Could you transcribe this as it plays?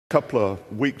couple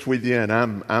of weeks with you, and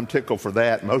I'm tickled for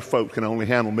that. Most folks can only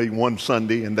handle me one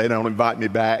Sunday, and they don't invite me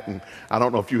back. And I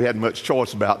don't know if you had much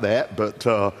choice about that, but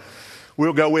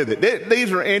we'll go with it.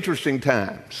 These are interesting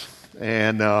times,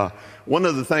 and one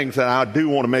of the things that I do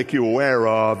want to make you aware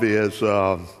of is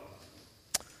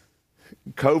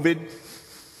COVID,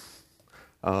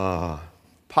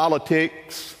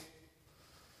 politics,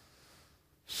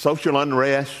 social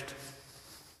unrest,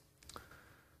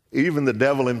 even the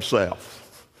devil himself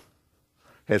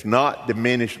has not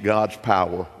diminished God's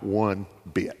power one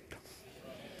bit.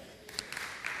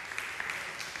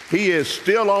 He is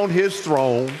still on his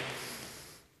throne.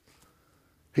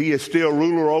 He is still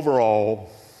ruler over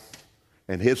all,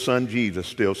 and his son Jesus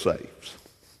still saves.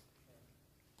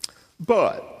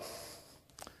 But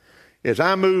as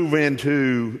I move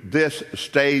into this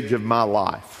stage of my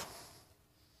life,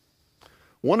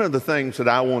 one of the things that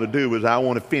I want to do is I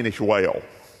want to finish well.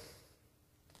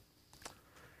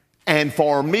 And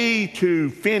for me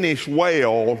to finish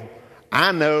well,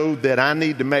 I know that I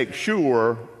need to make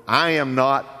sure I am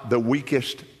not the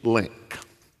weakest link.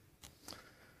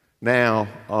 Now,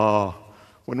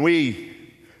 when we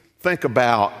think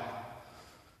about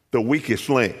the weakest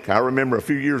link, I remember a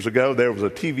few years ago there was a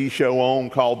TV show on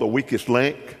called The Weakest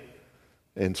Link,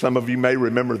 and some of you may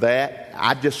remember that.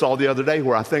 I just saw the other day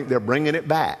where I think they're bringing it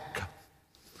back.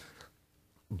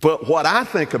 But what I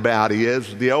think about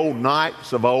is the old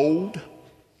knights of old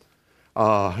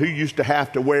who used to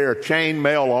have to wear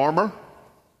chainmail armor.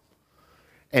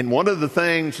 And one of the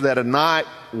things that a knight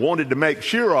wanted to make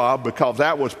sure of, because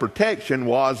that was protection,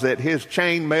 was that his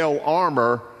chainmail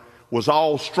armor was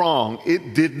all strong.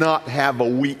 It did not have a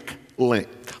weak link.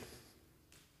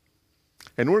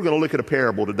 And we're going to look at a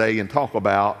parable today and talk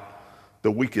about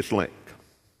the weakest link.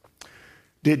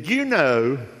 Did you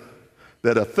know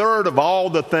that a third of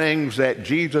all the things that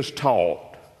Jesus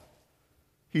taught,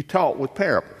 he taught with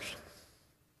parables?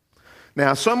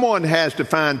 Now, someone has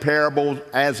defined parables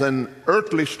as an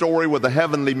earthly story with a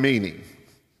heavenly meaning.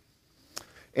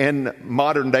 In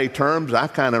modern day terms, I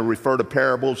kind of refer to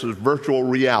parables as virtual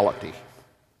reality.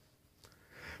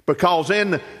 Because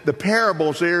in the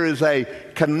parables, there is a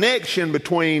connection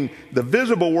between the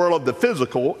visible world of the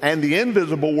physical and the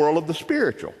invisible world of the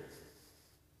spiritual.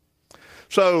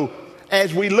 So,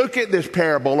 as we look at this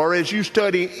parable, or as you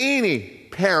study any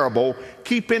parable,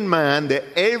 keep in mind that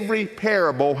every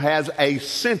parable has a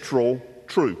central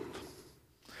truth.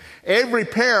 Every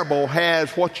parable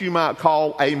has what you might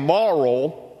call a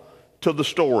moral to the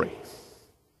story.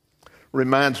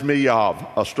 Reminds me of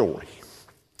a story.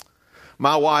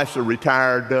 My wife's a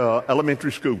retired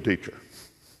elementary school teacher.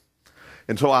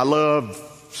 And so I love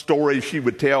stories she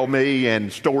would tell me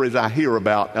and stories I hear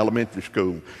about elementary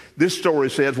school. This story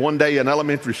says one day an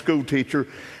elementary school teacher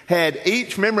had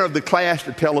each member of the class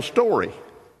to tell a story.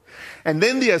 And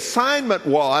then the assignment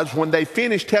was, when they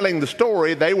finished telling the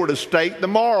story, they were to state the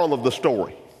moral of the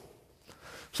story.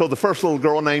 So the first little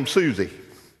girl, named Susie,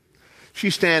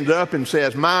 she stands up and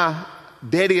says, "My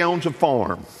daddy owns a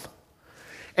farm.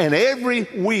 And every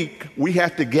week we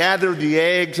have to gather the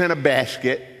eggs in a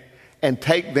basket and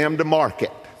take them to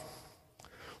market."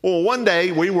 Well, one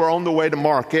day we were on the way to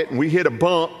market and we hit a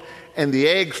bump and the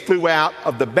eggs flew out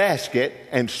of the basket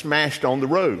and smashed on the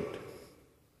road.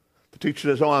 The teacher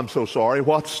says, "Oh, I'm so sorry.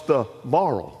 What's the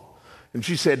moral?" And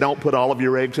she said, "Don't put all of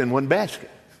your eggs in one basket."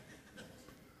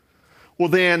 Well,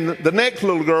 then the next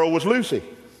little girl was Lucy.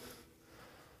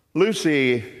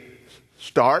 Lucy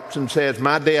starts and says,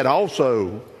 "My dad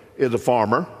also is a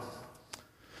farmer.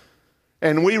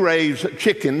 And we raise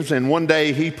chickens, and one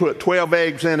day he put 12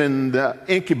 eggs in the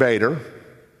incubator,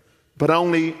 but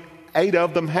only 8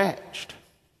 of them hatched."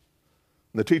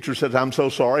 And the teacher says, "I'm so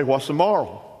sorry, what's the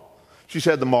moral?" She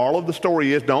said, "The moral of the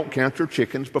story is don't count your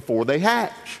chickens before they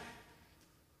hatch."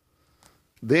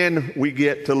 Then we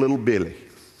get to little Billy.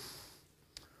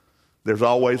 There's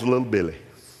always a little Billy.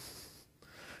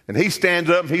 And he stands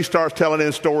up and he starts telling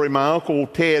his story. My Uncle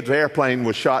Ted's airplane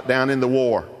was shot down in the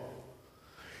war.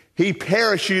 He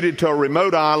parachuted to a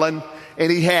remote island and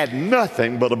he had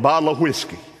nothing but a bottle of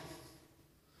whiskey.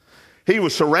 He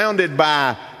was surrounded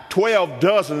by 12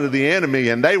 dozen of the enemy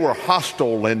and they were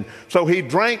hostile, and so he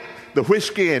drank the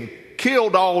whiskey and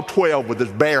killed all 12 with his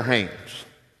bare hands.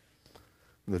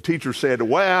 And the teacher said,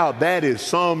 "Wow, that is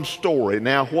some story.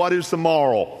 Now, what is the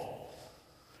moral?"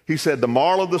 He said, "The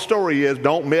moral of the story is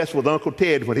don't mess with Uncle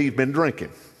Ted when he's been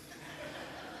drinking."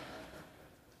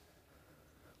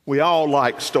 We all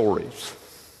like stories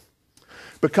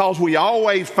because we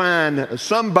always find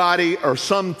somebody or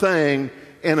something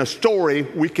in a story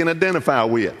we can identify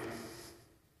with.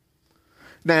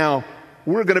 Now,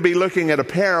 we're going to be looking at a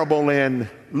parable in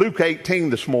Luke 18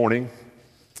 this morning.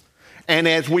 And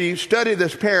as we study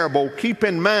this parable, keep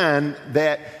in mind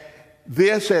that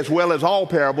this, as well as all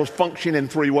parables, function in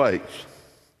three ways.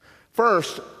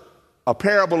 First, a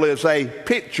parable is a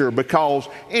picture because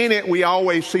in it we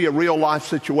always see a real life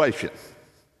situation.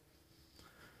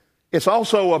 It's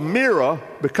also a mirror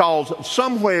because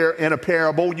somewhere in a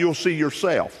parable you'll see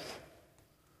yourself.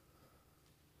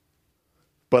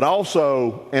 But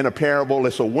also in a parable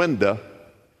it's a window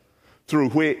through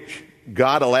which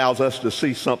God allows us to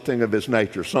see something of his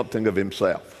nature, something of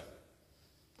himself.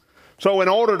 So in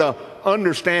order to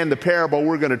understand the parable,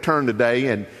 we're going to turn today,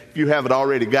 and if you haven't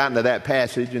already gotten to that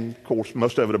passage, and of course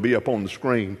most of it will be up on the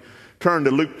screen, turn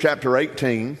to Luke chapter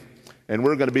 18, and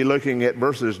we're going to be looking at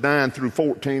verses 9 through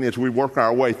 14 as we work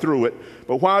our way through it.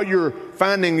 But while you're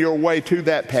finding your way to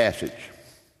that passage,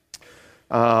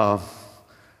 I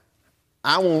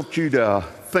want you to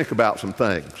think about some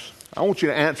things. I want you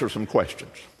to answer some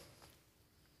questions.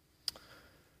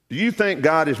 Do you think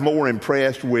God is more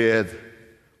impressed with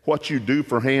what you do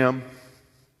for him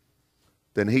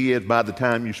than he is by the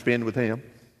time you spend with him?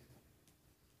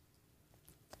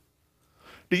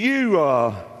 Do you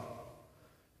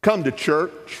come to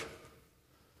church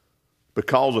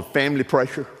because of family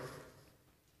pressure,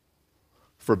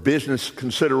 for business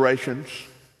considerations,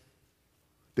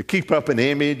 to keep up an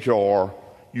image, or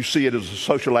you see it as a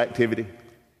social activity?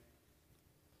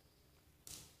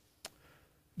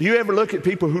 Do you ever look at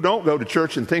people who don't go to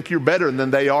church and think you're better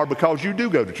than they are because you do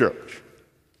go to church?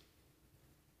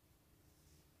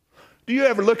 Do you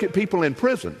ever look at people in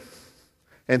prison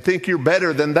and think you're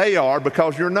better than they are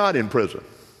because you're not in prison?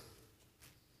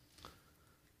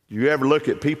 Do you ever look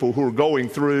at people who are going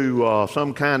through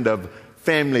some kind of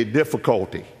family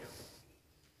difficulty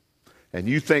and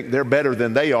you think they're better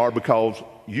than they are because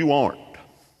you aren't?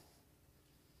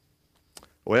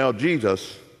 Well,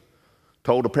 Jesus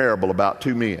told a parable about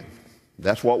two men.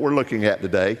 That's what we're looking at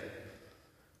today.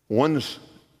 One's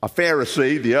a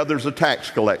Pharisee, the other's a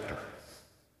tax collector.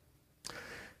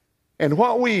 And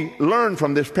what we learn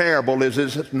from this parable is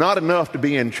it's not enough to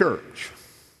be in church.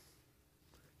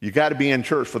 You got to be in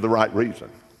church for the right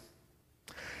reason.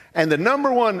 And the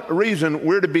number one reason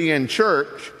we're to be in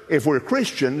church, if we're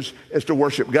Christians, is to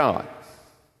worship God.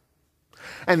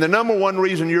 And the number one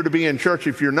reason you're to be in church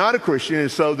if you're not a Christian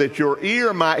is so that your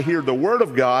ear might hear the word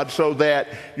of God, so that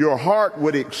your heart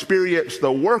would experience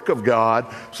the work of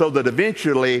God, so that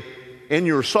eventually in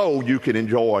your soul you can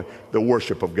enjoy the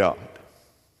worship of God.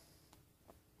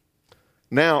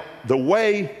 Now, the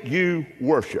way you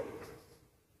worship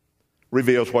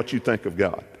reveals what you think of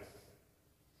God.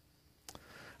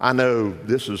 I know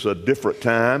this is a different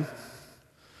time,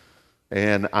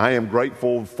 and I am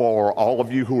grateful for all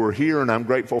of you who are here, and I'm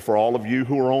grateful for all of you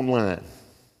who are online.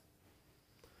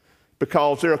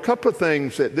 Because there are a couple of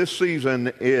things that this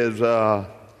season is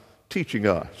teaching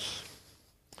us.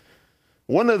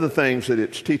 One of the things that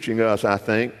it's teaching us, I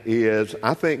think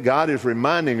God is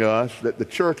reminding us that the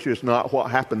church is not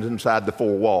what happens inside the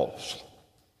four walls.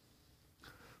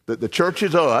 That the church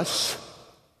is us,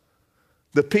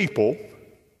 the people,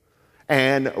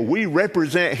 and we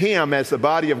represent him as the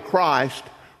body of Christ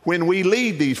when we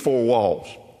leave these four walls.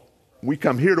 We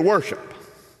come here to worship.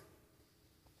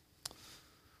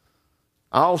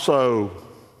 I also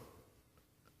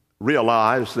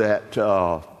realize that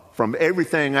from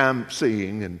everything I'm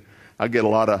seeing, and I get a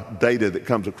lot of data that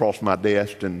comes across my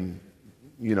desk, and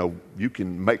you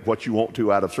can make what you want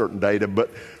to out of certain data,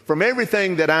 but from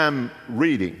everything that I'm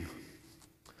reading,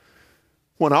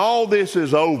 when all this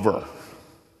is over,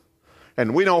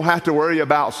 and we don't have to worry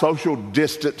about social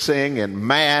distancing and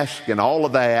masks and all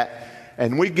of that,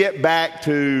 and we get back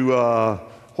to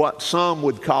what some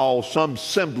would call some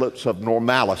semblance of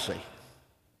normalcy.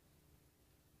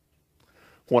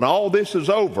 When all this is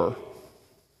over,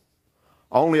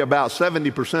 only about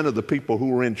 70% of the people who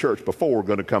were in church before are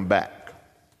going to come back.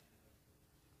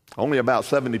 Only about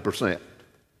 70%.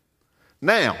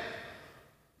 Now,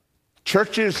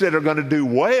 churches that are going to do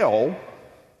well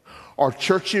are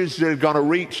churches that are going to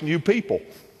reach new people.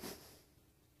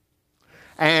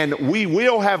 And we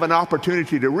will have an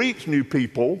opportunity to reach new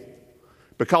people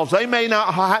because they may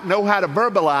not know how to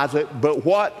verbalize it, but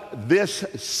what this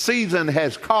season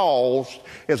has caused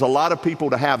is a lot of people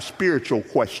to have spiritual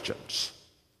questions.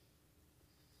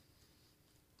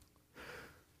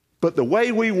 But the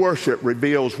way we worship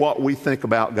reveals what we think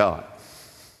about God,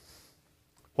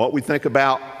 what we think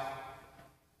about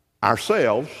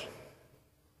ourselves,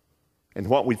 and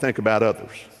what we think about others.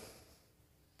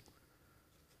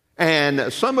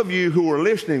 And some of you who are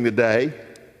listening today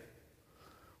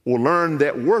will learn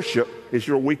that worship is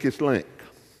your weakest link.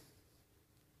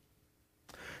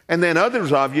 And then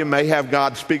others of you may have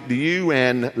God speak to you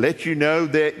and let you know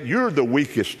that you're the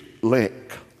weakest link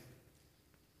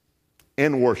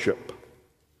in worship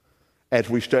as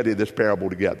we study this parable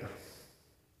together.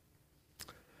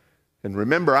 And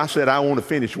remember, I said I want to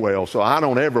finish well, so I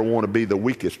don't ever want to be the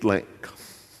weakest link.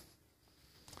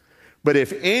 But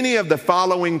if any of the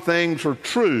following things are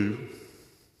true,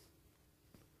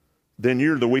 then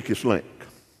you're the weakest link.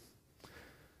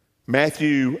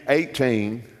 Matthew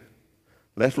 18,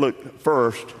 let's look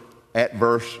first at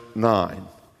verse 9.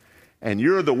 And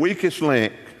you're the weakest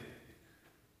link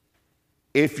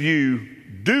if you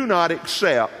do not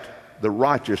accept the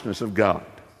righteousness of God.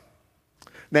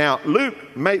 Now,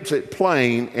 Luke makes it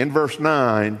plain in verse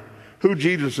 9 who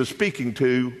Jesus is speaking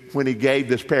to when he gave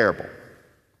this parable.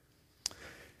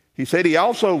 He said he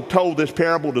also told this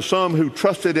parable to some who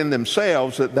trusted in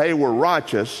themselves that they were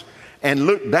righteous and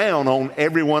looked down on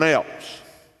everyone else.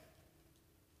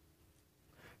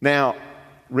 Now,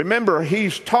 remember,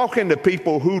 he's talking to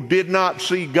people who did not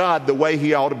see God the way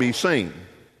he ought to be seen,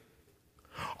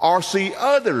 or see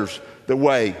others the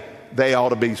way they ought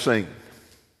to be seen.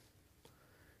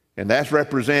 And that's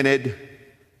represented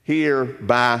here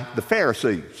by the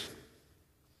Pharisees.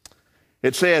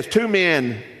 It says 2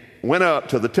 men went up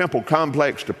to the temple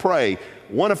complex to pray,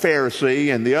 one a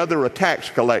Pharisee and the other a tax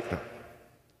collector.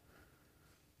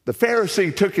 The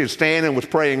Pharisee took his stand and was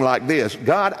praying like this: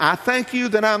 God, I thank you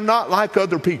that I'm not like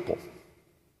other people,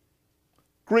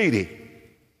 greedy,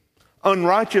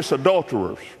 unrighteous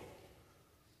adulterers,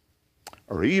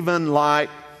 or even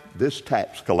like this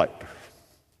tax collector.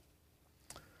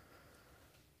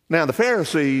 Now, the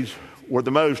Pharisees were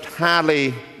the most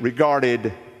highly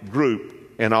regarded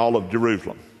group in all of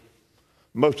Jerusalem.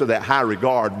 Most of that high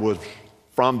regard was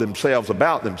from themselves,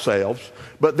 about themselves,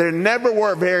 but there never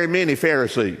were very many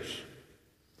Pharisees.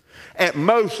 At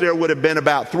most, there would have been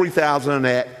about 3,000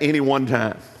 at any one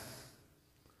time.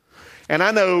 And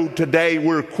I know today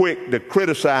we're quick to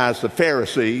criticize the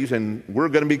Pharisees, and we're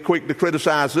going to be quick to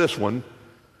criticize this one,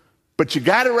 but you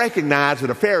got to recognize that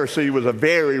a Pharisee was a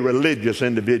very religious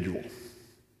individual.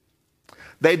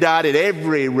 They dotted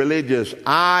every religious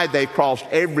I, they crossed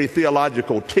every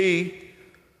theological T.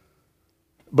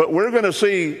 But we're going to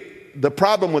see the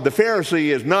problem with the Pharisee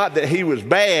is not that he was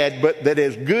bad, but that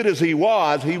as good as he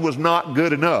was not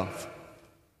good enough.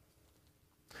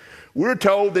 We're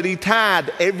told that he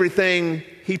tithed everything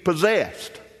he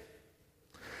possessed.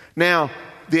 Now,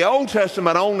 the Old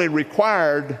Testament only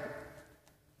required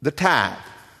the tithe,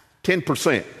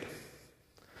 10%.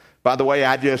 By the way,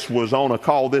 I just was on a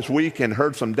call this week and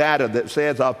heard some data that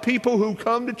says of people who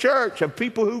come to church, of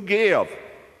people who give,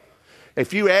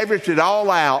 if you average it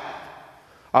all out,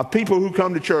 of people who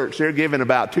come to church, they're giving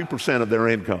about 2% of their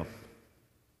income.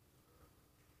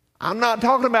 I'm not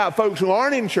talking about folks who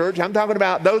aren't in church. I'm talking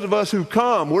about those of us who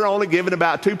come. We're only giving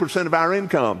about 2% of our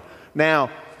income. Now,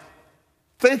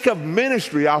 think of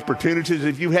ministry opportunities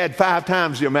if you had 5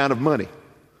 times the amount of money.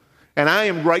 And I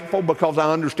am grateful because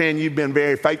I understand you've been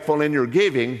very faithful in your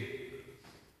giving,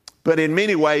 but in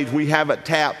many ways we haven't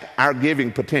tapped our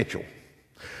giving potential.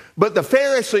 But the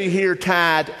Pharisee here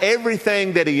tithed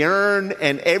everything that he earned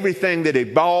and everything that he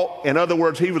bought. In other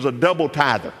words, he was a double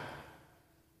tither.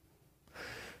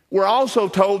 We're also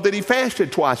told that he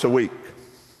fasted twice a week.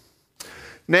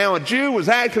 Now, a Jew was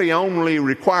actually only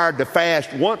required to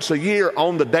fast once a year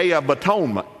on the Day of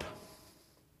Atonement.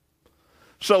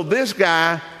 So this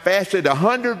guy fasted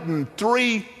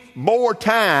 103 more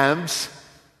times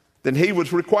than he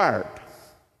was required.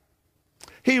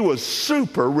 He was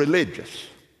super religious.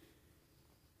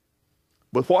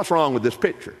 But what's wrong with this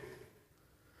picture?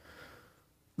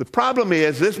 The problem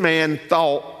is this man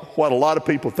thought what a lot of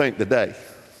people think today.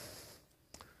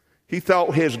 He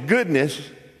thought his goodness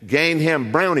gained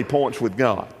him brownie points with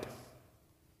God.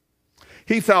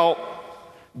 He thought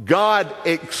God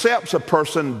accepts a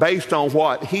person based on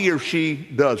what he or she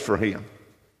does for him.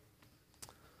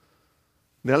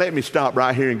 Now let me stop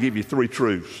right here and give you 3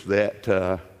 truths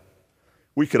that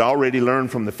we could already learn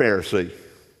from the Pharisee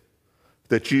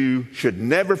that you should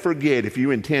never forget if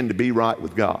you intend to be right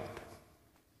with God.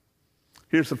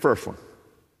 Here's the first one.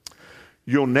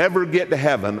 You'll never get to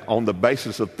heaven on the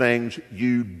basis of things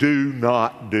you do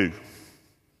not do.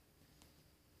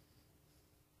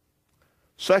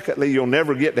 Secondly, you'll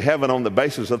never get to heaven on the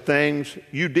basis of things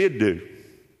you did do.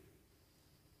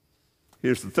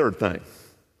 Here's the third thing.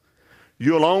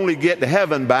 You'll only get to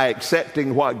heaven by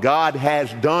accepting what God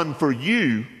has done for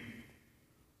you.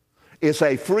 It's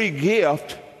a free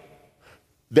gift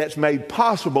that's made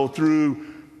possible through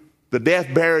the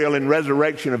death, burial, and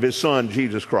resurrection of his Son,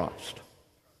 Jesus Christ.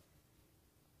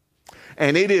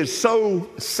 And it is so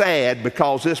sad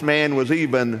because this man was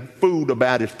even fooled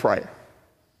about his prayer.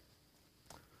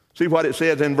 See what it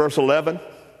says in verse 11?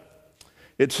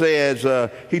 It says,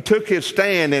 he took his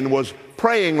stand and was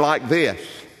praying like this.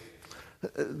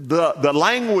 The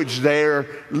language there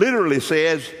literally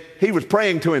says he was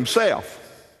praying to himself.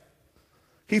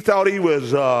 He thought he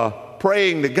was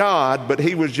praying to God, but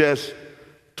he was just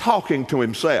talking to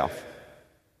himself.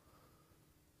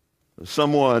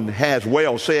 Someone has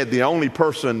well said the only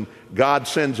person God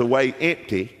sends away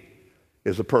empty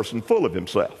is a person full of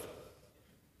himself.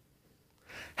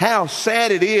 How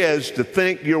sad it is to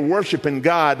think you're worshiping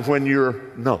God when you're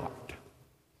not.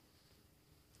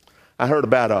 I heard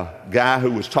about a guy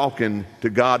who was talking to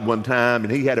God one time,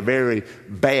 and he had a very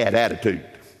bad attitude.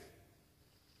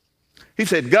 He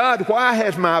said, God, why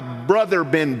has my brother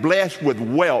been blessed with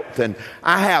wealth and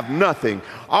I have nothing?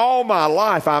 All my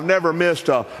life I've never missed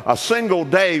a single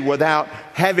day without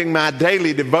having my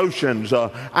daily devotions.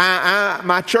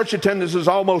 My church attendance is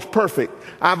almost perfect.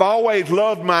 I've always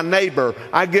loved my neighbor.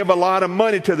 I give a lot of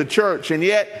money to the church, and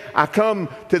yet I come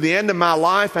to the end of my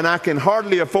life and I can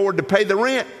hardly afford to pay the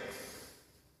rent.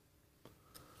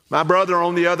 My brother,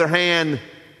 on the other hand,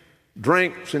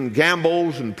 drinks and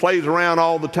gambles and plays around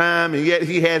all the time, and yet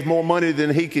he has more money than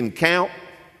he can count.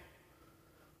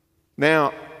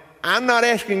 Now, I'm not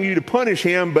asking you to punish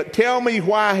him, but tell me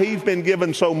why he's been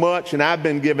given so much and I've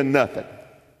been given nothing.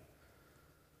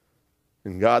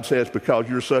 And God says, because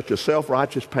you're such a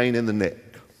self-righteous pain in the neck.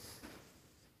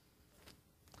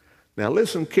 Now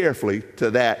listen carefully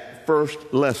to that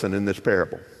first lesson in this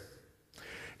parable.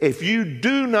 If you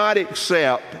do not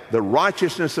accept the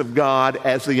righteousness of God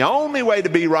as the only way to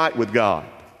be right with God,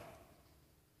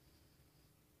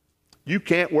 you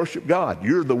can't worship God.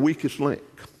 You're the weakest link.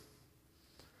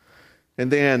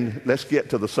 And then let's get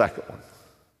to the second one.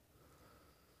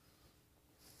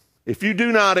 If you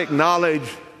do not acknowledge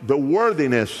the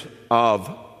worthiness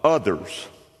of others,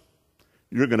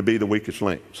 you're going to be the weakest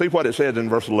link. See what it says in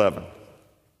verse 11.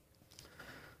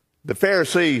 The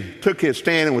Pharisee took his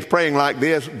stand and was praying like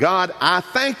this: God, I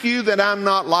thank you that I'm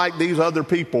not like these other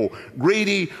people,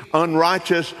 greedy,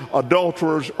 unrighteous,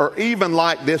 adulterers, or even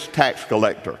like this tax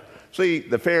collector. See,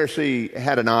 the Pharisee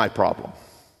had an eye problem.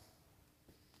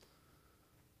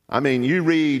 I mean, you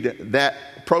read that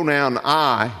pronoun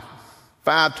I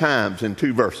 5 times in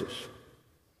 2 verses.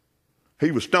 He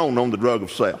was stoned on the drug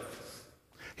of self.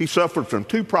 He suffered from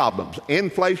 2 problems,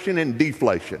 inflation and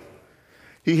deflation.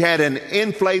 He had an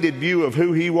inflated view of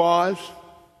who he was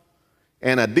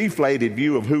and a deflated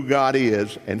view of who God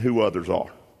is and who others are.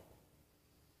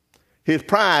 His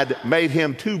pride made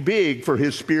him too big for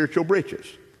his spiritual britches.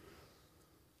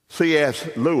 C.S.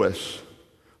 Lewis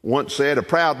once said, a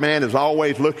proud man is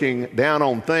always looking down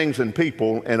on things and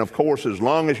people, and of course, as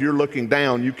long as you're looking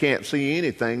down, you can't see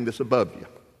anything that's above you.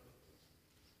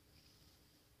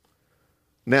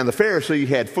 Now, the Pharisee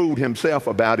had fooled himself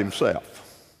about himself.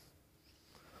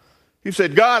 He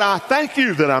said, God, I thank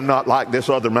you that I'm not like this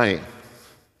other man.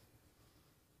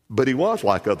 But he was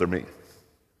like other men.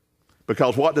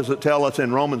 Because what does it tell us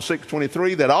in Romans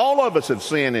 6:23? That all of us have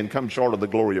sinned and come short of the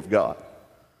glory of God.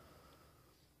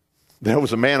 There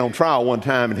was a man on trial one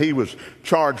time, and he was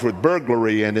charged with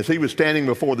burglary. And as he was standing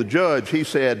before the judge, he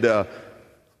said,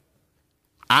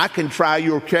 I can try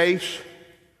your case,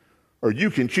 or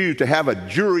you can choose to have a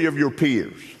jury of your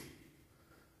peers.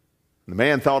 The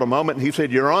man thought a moment, and he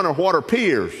said, Your Honor, what are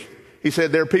peers? He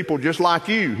said, they're people just like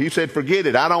you. He said, forget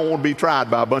it. I don't want to be tried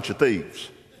by a bunch of thieves.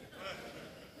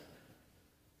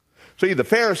 See, the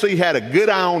Pharisee had a good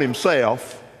eye on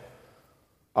himself,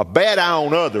 a bad eye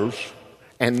on others,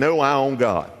 and no eye on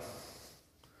God.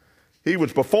 He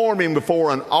was performing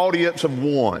before an audience of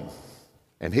one,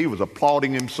 and he was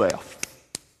applauding himself.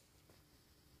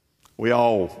 We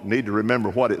all need to remember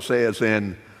what it says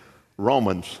in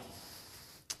Romans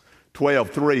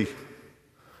 12:3,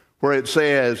 where it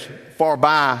says, For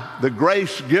by the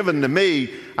grace given to me,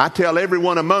 I tell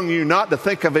everyone among you not to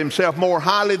think of himself more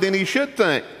highly than he should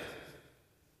think.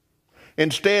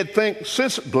 Instead, think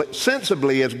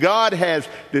sensibly as God has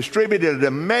distributed a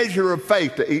measure of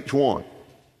faith to each one.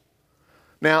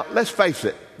 Now, let's face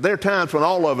it, there are times when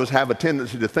all of us have a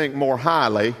tendency to think more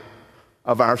highly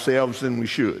of ourselves than we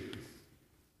should.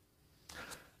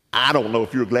 I don't know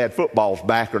if you're glad football's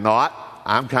back or not.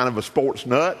 I'm kind of a sports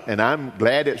nut, and I'm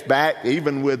glad it's back,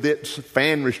 even with its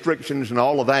fan restrictions and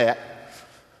all of that.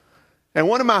 And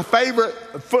one of my favorite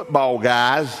football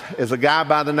guys is a guy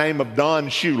by the name of Don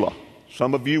Shula.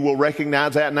 Some of you will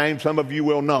recognize that name, some of you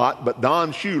will not. But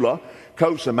Don Shula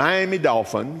coached the Miami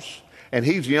Dolphins, and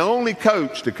he's the only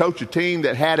coach to coach a team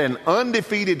that had an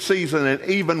undefeated season and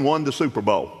even won the Super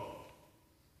Bowl.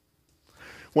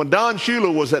 When Don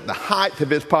Shula was at the height of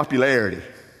his popularity,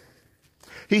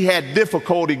 he had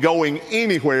difficulty going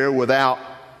anywhere without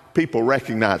people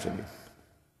recognizing him.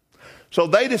 So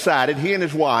they decided, he and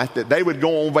his wife, that they would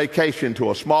go on vacation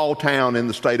to a small town in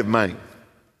the state of Maine.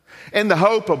 In the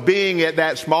hope of being at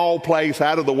that small place,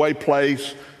 out of the way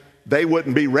place, they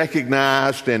wouldn't be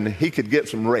recognized and he could get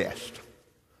some rest.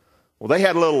 Well, they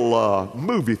had a little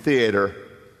movie theater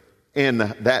in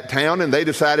that town, and they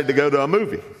decided to go to a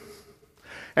movie.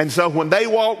 And so when they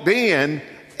walked in,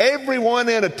 everyone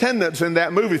in attendance in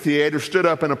that movie theater stood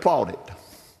up and applauded.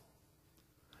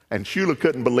 And Shula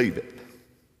couldn't believe it.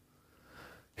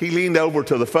 He leaned over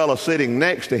to the fellow sitting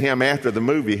next to him after the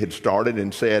movie had started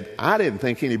and said, "I didn't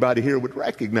think anybody here would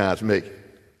recognize me."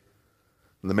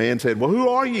 And the man said, "Well, who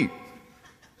are you?"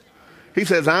 He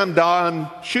says, "I'm Don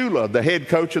Shula, the head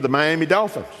coach of the Miami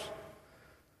Dolphins."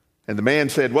 And the man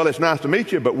said, "Well, it's nice to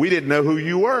meet you, but we didn't know who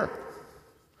you were."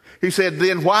 He said,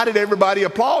 "Then why did everybody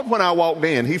applaud when I walked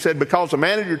in?" He said, "Because the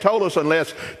manager told us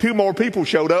unless 2 more people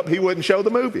showed up, he wouldn't show the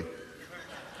movie."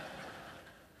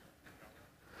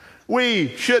 We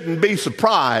shouldn't be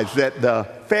surprised that the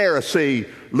Pharisee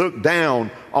looked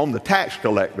down on the tax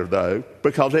collector, though,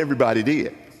 because everybody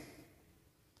did.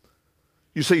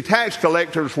 You see, tax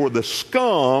collectors were the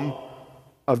scum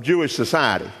of Jewish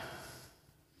society.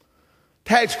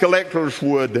 Tax collectors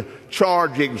would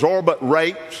charge exorbitant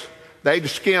rates. They'd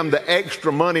skim the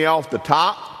extra money off the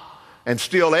top and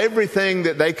steal everything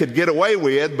that they could get away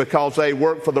with because they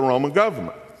worked for the Roman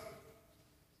government.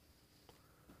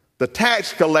 The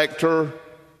tax collector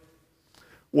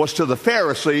was to the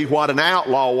Pharisee what an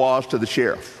outlaw was to the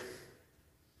sheriff.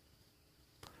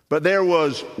 But there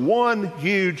was one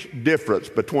huge difference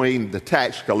between the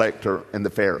tax collector and the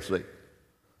Pharisee.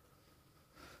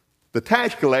 The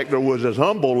tax collector was as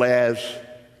humble as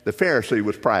the Pharisee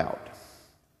was proud.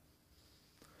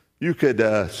 You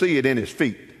could see it in his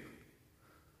feet.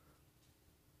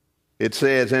 It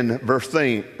says in verse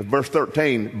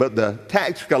 13, "But the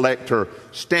tax collector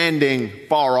standing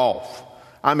far off."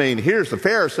 I mean, here's the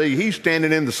Pharisee. He's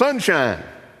standing in the sunshine.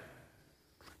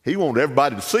 He wanted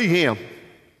everybody to see him.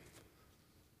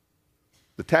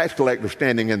 The tax collector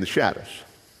standing in the shadows.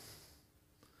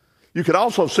 You could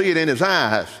also see it in his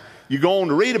eyes. You go on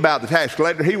to read about the tax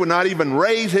collector, he would not even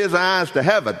raise his eyes to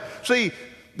heaven. See,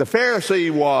 the Pharisee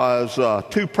was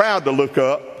too proud to look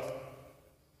up,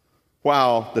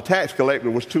 while the tax collector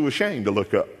was too ashamed to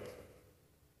look up.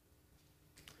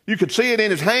 You could see it in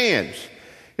his hands.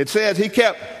 It says he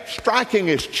kept striking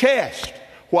his chest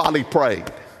while he prayed.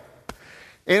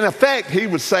 In effect, he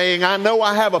was saying, "I know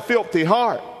I have a filthy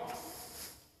heart."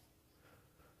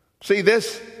 See,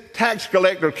 this tax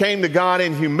collector came to God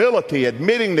in humility,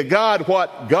 admitting to God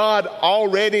what God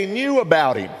already knew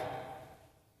about him.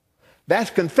 That's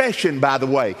confession, by the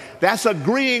way. That's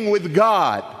agreeing with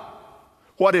God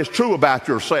what is true about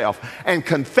yourself. And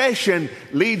confession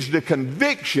leads to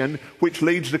conviction, which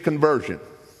leads to conversion.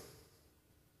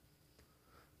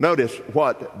 Notice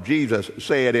what Jesus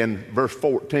said in verse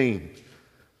 14.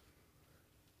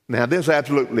 Now, this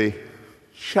absolutely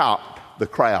shocked the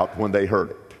crowd when they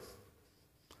heard it.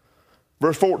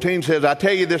 Verse 14 says, "I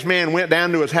tell you, this man went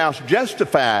down to his house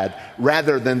justified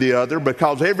rather than the other,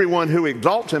 because everyone who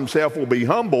exalts himself will be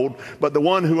humbled, but the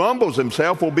one who humbles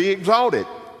himself will be exalted."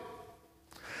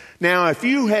 Now, if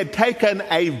you had taken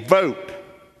a vote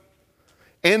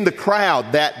in the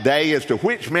crowd that day as to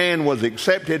which man was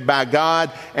accepted by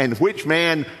God and which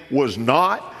man was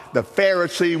not, the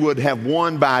Pharisee would have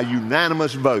won by a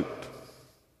unanimous vote.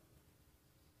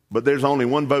 But there's only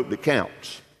one vote that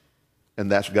counts,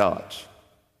 and that's God's.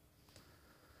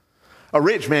 A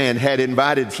rich man had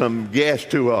invited some guests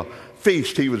to a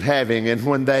feast he was having, and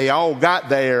when they all got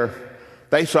there,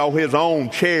 they saw his own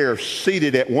chair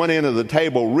seated at one end of the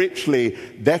table, richly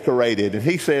decorated. And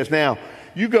he says, "Now,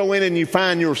 you go in and you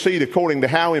find your seat according to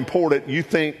how important you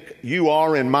think you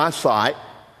are in my sight."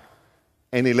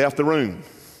 And he left the room.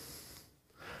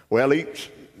 Well, each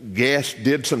guest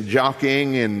did some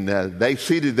jockeying, and they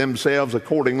seated themselves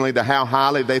accordingly to how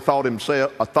highly they thought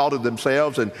of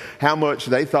themselves and how much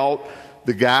they thought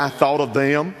the guy thought of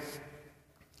them.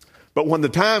 But when the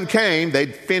time came,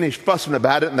 they'd finished fussing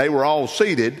about it and they were all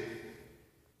seated.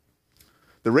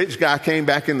 The rich guy came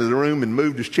back into the room and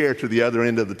moved his chair to the other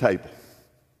end of the table.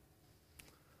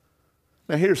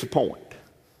 Now, here's the point.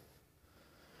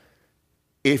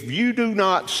 If you do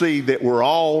not see that we're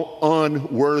all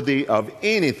unworthy of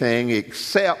anything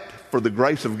except for the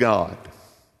grace of God,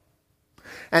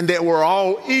 and that we're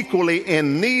all equally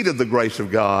in need of the grace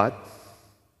of God,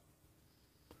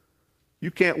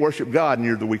 you can't worship God and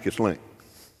you're the weakest link.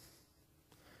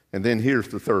 And then here's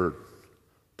the third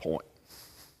point.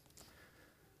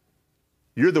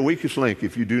 You're the weakest link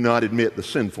if you do not admit the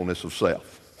sinfulness of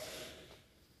self.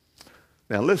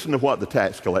 Now listen to what the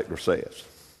tax collector says.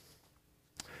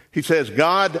 He says,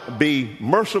 God, be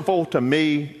merciful to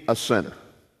me, a sinner.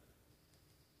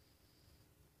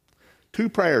 2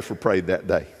 prayers were prayed that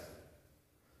day.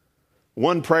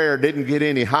 One prayer didn't get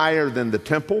any higher than the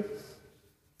temple.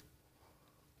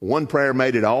 One prayer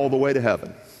made it all the way to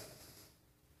heaven.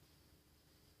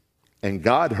 And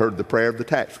God heard the prayer of the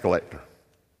tax collector.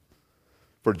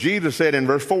 For Jesus said in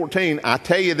verse 14, I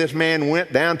tell you, this man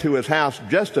went down to his house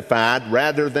justified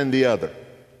rather than the other.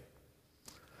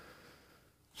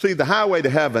 See, the highway to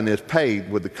heaven is paved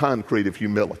with the concrete of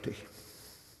humility.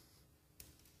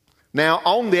 Now,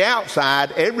 on the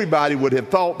outside, everybody would have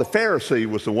thought the Pharisee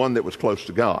was the one that was close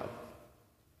to God.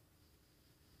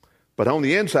 But on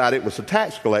the inside, it was the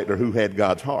tax collector who had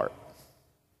God's heart.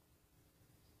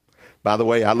 By the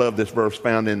way, I love this verse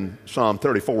found in Psalm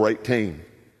 34:18.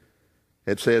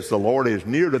 It says, the Lord is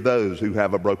near to those who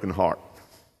have a broken heart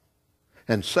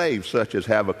and saves such as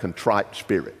have a contrite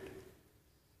spirit.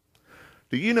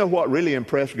 Do you know what really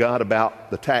impressed God about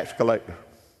the tax collector?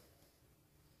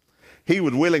 He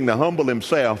was willing to humble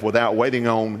himself without waiting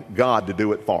on God to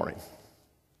do it for him.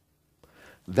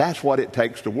 That's what it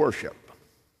takes to worship.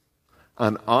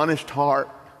 An honest heart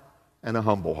and a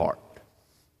humble heart.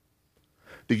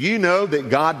 Do you know that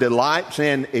God delights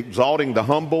in exalting the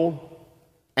humble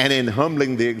and in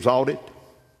humbling the exalted?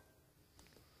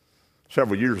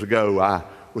 Several years ago, I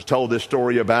was told this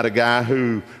story about a guy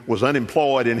who was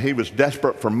unemployed and he was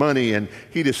desperate for money, and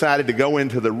he decided to go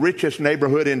into the richest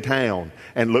neighborhood in town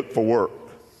and look for work.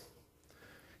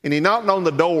 And he knocked on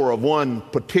the door of one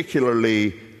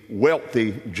particularly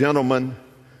wealthy gentleman.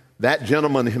 That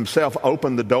gentleman himself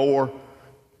opened the door,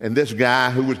 and this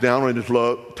guy who was down on his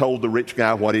luck told the rich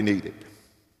guy what he needed.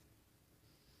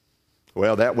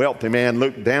 Well, that wealthy man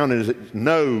looked down his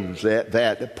nose at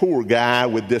that poor guy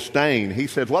with disdain. He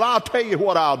said, well, I'll tell you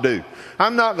what I'll do.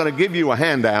 I'm not going to give you a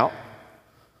handout,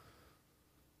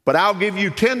 but I'll give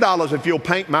you $10 if you'll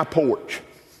paint my porch.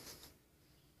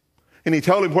 And he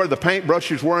told him where the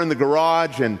paintbrushes were in the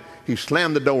garage, and he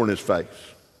slammed the door in his face.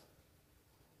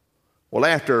 Well,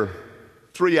 after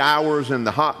 3 hours in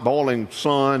the hot boiling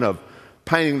sun of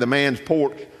painting the man's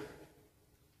porch,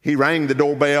 he rang the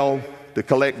doorbell to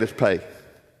collect his pay.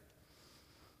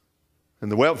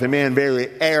 And the wealthy man very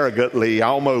arrogantly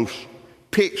almost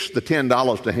pitched the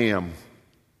 $10 to him.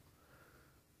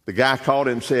 The guy called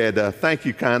him and said, thank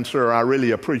you, kind sir, I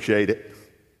really appreciate it.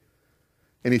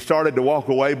 And he started to walk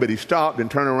away, but he stopped and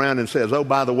turned around and says, oh,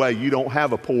 by the way, you don't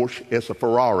have a Porsche, it's a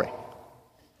Ferrari.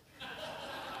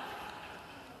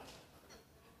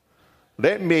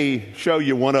 Let me show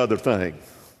you one other thing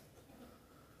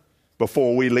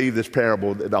before we leave this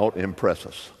parable that ought to impress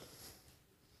us.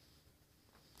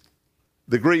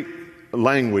 The Greek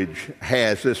language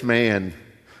has this man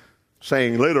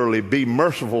saying literally, be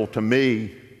merciful to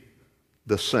me,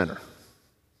 the sinner.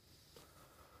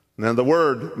 Now the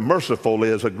word merciful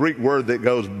is a Greek word that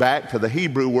goes back to the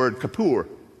Hebrew word kippur.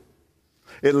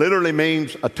 It literally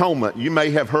means atonement. You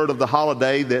may have heard of the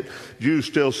holiday that Jews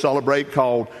still celebrate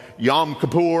called Yom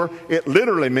Kippur. It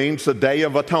literally means the Day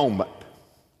of Atonement.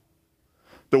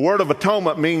 The word of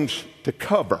atonement means to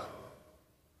cover.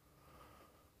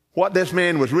 What this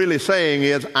man was really saying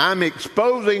is, I'm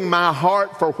exposing my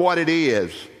heart for what it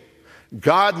is.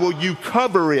 God, will you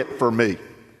cover it for me?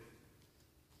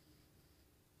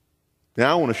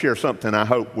 Now I want to share something I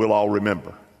hope we'll all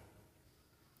remember.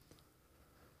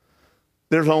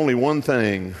 There's only one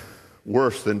thing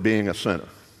worse than being a sinner.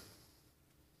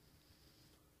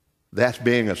 That's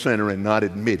being a sinner and not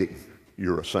admitting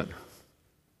you're a sinner.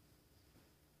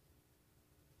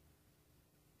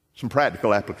 Some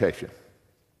practical application.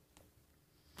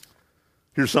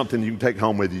 Here's something you can take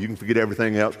home with you. You can forget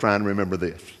everything else, try and remember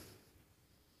this.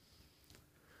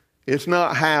 It's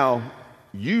not how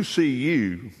you see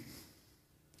you,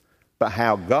 but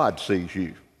how God sees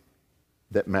you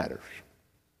that matters.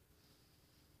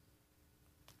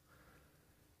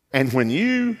 And when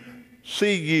you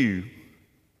see you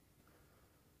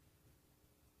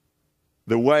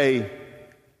the way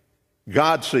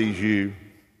God sees you,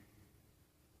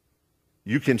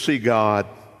 you can see God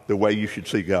the way you should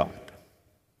see God.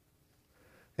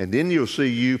 And then you'll see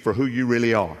you for who you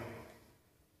really are.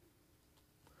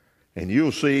 And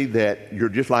you'll see that you're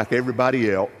just like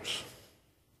everybody else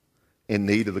in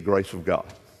need of the grace of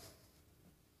God.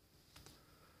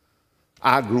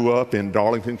 I grew up in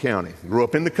Darlington County, grew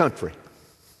up in the country,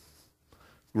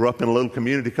 grew up in a little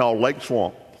community called Lake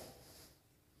Swamp.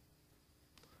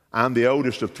 I'm the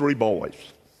oldest of 3 boys.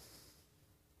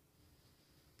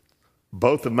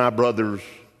 Both of my brothers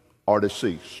are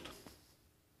deceased.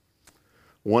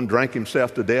 One drank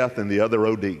himself to death and the other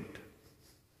OD'd.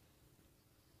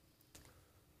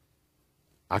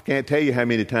 I can't tell you how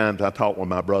many times I talked with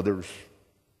my brothers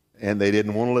and they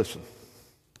didn't want to listen.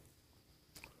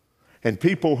 And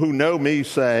people who know me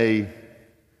say,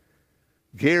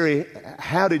 Gary,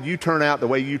 how did you turn out the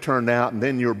way you turned out and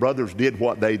then your brothers did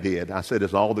what they did? I said,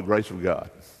 it's all the grace of God.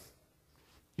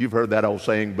 You've heard that old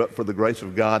saying, but for the grace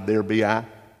of God, there be I.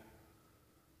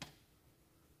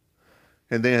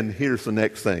 And then here's the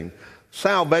next thing.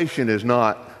 Salvation is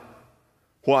not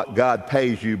what God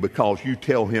pays you because you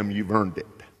tell him you've earned it.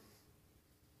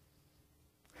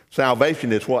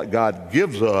 Salvation is what God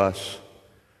gives us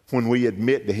when we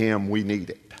admit to him we need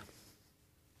it.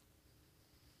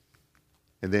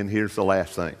 And then here's the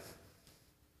last thing.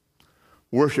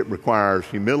 Worship requires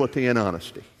humility and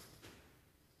honesty.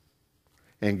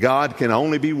 And God can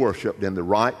only be worshiped in the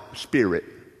right spirit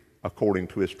according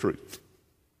to his truth.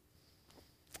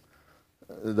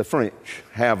 The French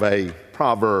have a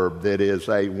proverb that is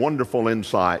a wonderful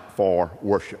insight for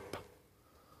worship.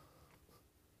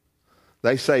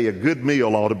 They say a good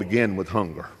meal ought to begin with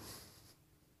hunger.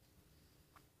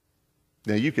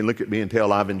 Now, you can look at me and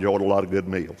tell I've enjoyed a lot of good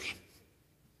meals.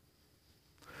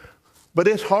 But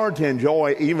it's hard to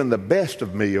enjoy even the best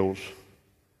of meals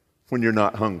when you're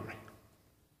not hungry.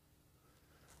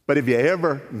 But have you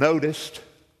ever noticed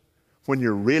when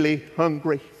you're really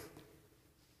hungry,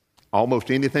 almost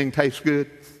anything tastes good?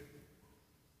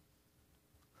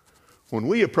 When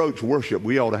we approach worship,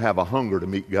 we ought to have a hunger to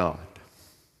meet God.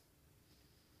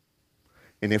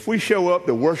 And if we show up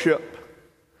to worship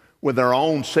with our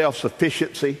own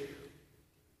self-sufficiency,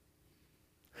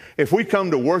 if we come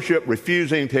to worship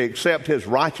refusing to accept his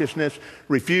righteousness,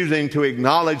 refusing to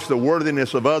acknowledge the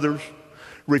worthiness of others,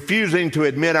 refusing to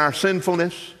admit our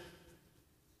sinfulness,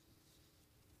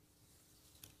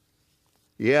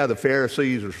 yeah, the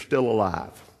Pharisees are still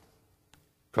alive.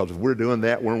 Because if we're doing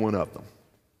that, we're one of them.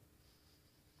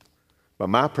 But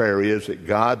my prayer is that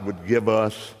God would give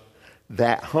us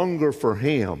that hunger for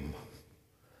him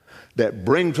that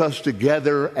brings us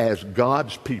together as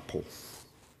God's people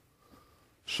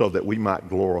so that we might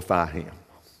glorify him.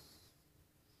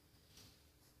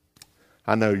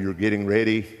 I know you're getting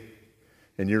ready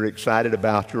and you're excited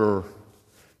about your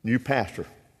new pastor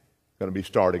going to be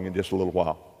starting in just a little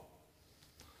while.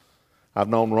 I've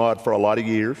known Rod for a lot of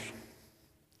years,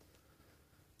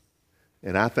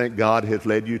 and I think God has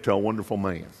led you to a wonderful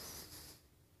man.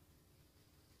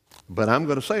 But I'm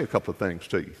going to say a couple of things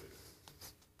to you.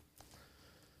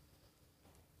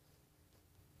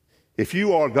 If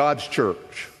you are God's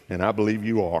church, and I believe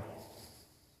you are,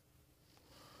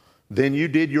 then you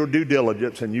did your due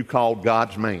diligence and you called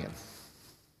God's man.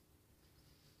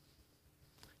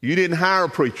 You didn't hire a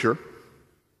preacher.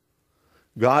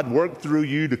 God worked through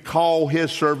you to call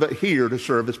his servant here to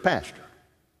serve as pastor.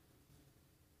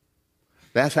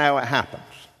 That's how it happens.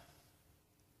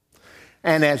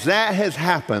 And as that has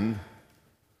happened,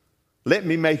 let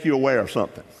me make you aware of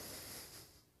something.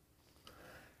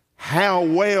 How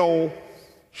well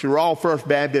Sherall First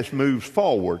Baptist moves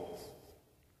forward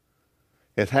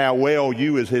is how well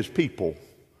you as his people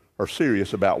are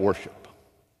serious about worship.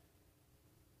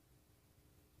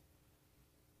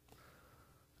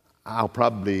 I'll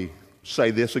probably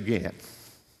say this again.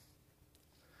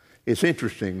 It's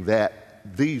interesting that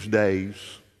these days,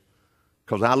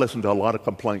 because I listen to a lot of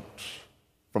complaints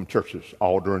from churches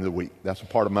all during the week. That's a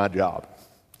part of my job.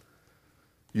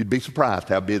 You'd be surprised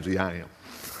how busy I am.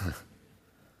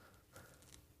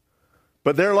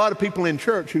 But there are a lot of people in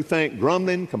church who think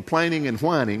grumbling, complaining, and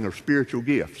whining are spiritual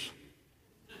gifts.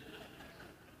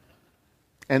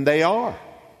 And they are.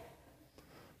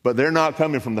 But they're not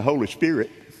coming from the Holy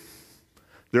Spirit.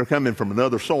 They're coming from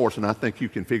another source, and I think you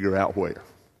can figure out where.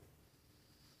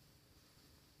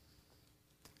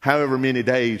 However many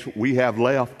days we have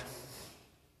left,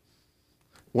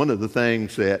 one of the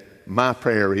things that my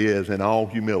prayer is, in all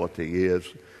humility, is,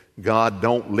 God,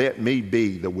 don't let me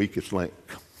be the weakest link.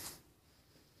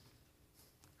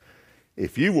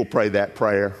 If you will pray that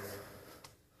prayer,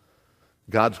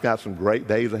 God's got some great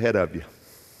days ahead of you.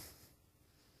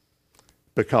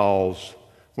 Because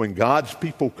when God's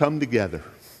people come together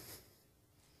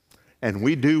and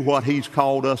we do what he's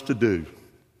called us to do,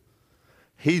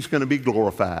 he's going to be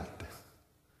glorified.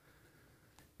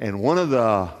 And one of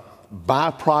the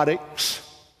byproducts,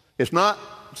 it's not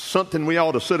something we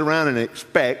ought to sit around and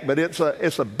expect, but it's a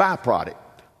byproduct.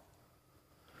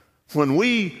 When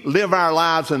we live our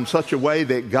lives in such a way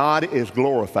that God is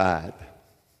glorified,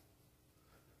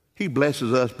 he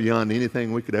blesses us beyond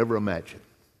anything we could ever imagine.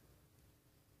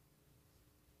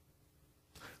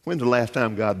 When's the last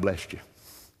time God blessed you?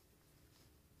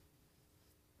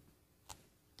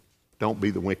 Don't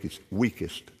be the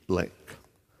weakest link.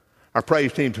 Our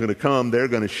praise team's going to come. They're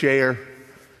going to share.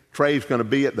 Trey's going to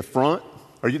be at the front.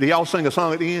 Do y'all sing a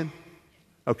song at the end?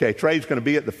 Okay, Trey's going to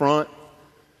be at the front.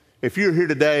 If you're here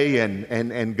today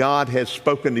and God has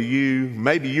spoken to you,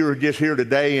 maybe you're just here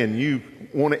today and you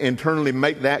want to internally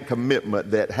make that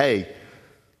commitment that, hey,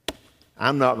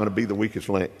 I'm not going to be the weakest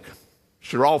link.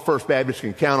 Sure, all First Baptists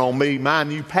can count on me. My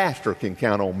new pastor can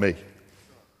count on me.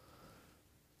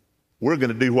 We're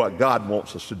going to do what God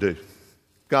wants us to do.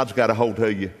 God's got a hold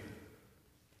of you.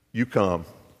 You come.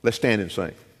 Let's stand and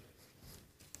sing.